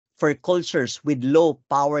for cultures with low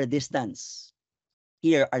power distance.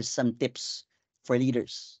 Here are some tips for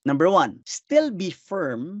leaders. Number one, still be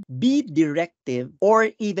firm, be directive,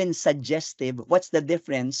 or even suggestive. What's the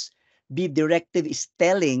difference? Be directive is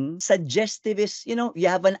telling. Suggestive is, you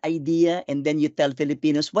have an idea and then you tell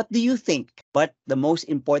Filipinos, what do you think? But the most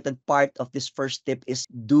important part of this first tip is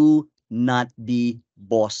do not be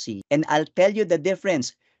bossy. And I'll tell you the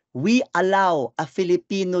difference. We allow a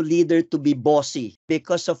Filipino leader to be bossy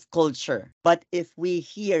because of culture. But if we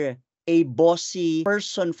hear a bossy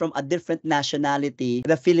person from a different nationality,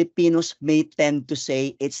 the Filipinos may tend to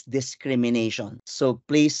say it's discrimination. So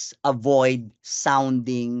please avoid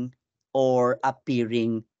sounding or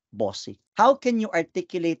appearing bossy. How can you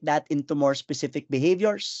articulate that into more specific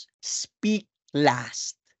behaviors? Speak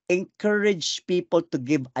last. Encourage people to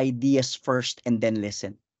give ideas first and then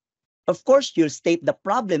listen. Of course, you'll state the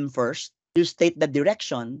problem first, you state the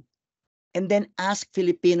direction, and then ask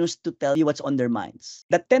Filipinos to tell you what's on their minds.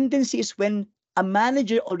 The tendency is when a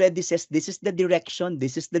manager already says, this is the direction,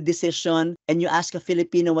 this is the decision, and you ask a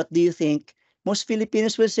Filipino, what do you think? Most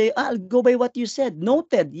Filipinos will say, I'll go by what you said.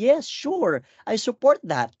 Noted. Yes, sure. I support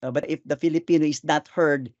that. But if the Filipino is not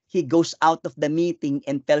heard, he goes out of the meeting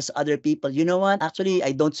and tells other people, you know what? Actually,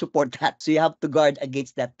 I don't support that. So you have to guard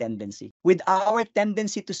against that tendency. With our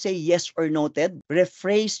tendency to say yes or noted,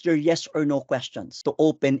 rephrase your yes or no questions to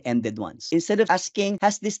open-ended ones. Instead of asking,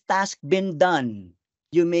 has this task been done?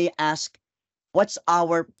 You may ask, what's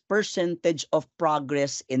our percentage of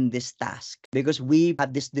progress in this task? Because we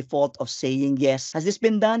have this default of saying yes. Has this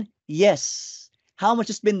been done? Yes. How much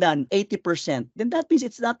has been done? 80%. Then that means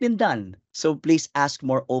it's not been done. So please ask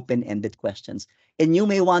more open-ended questions. And you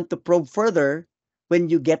may want to probe further when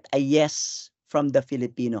you get a yes from the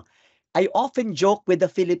Filipino. I often joke with the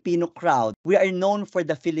Filipino crowd. We are known for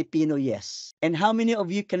the Filipino yes. And how many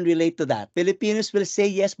of you can relate to that? Filipinos will say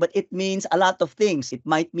yes, but it means a lot of things. It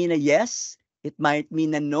might mean a yes. It might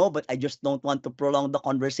mean a no, but I just don't want to prolong the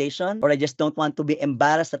conversation, or I just don't want to be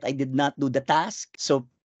embarrassed that I did not do the task. So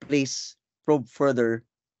please probe further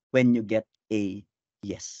when you get a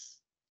yes.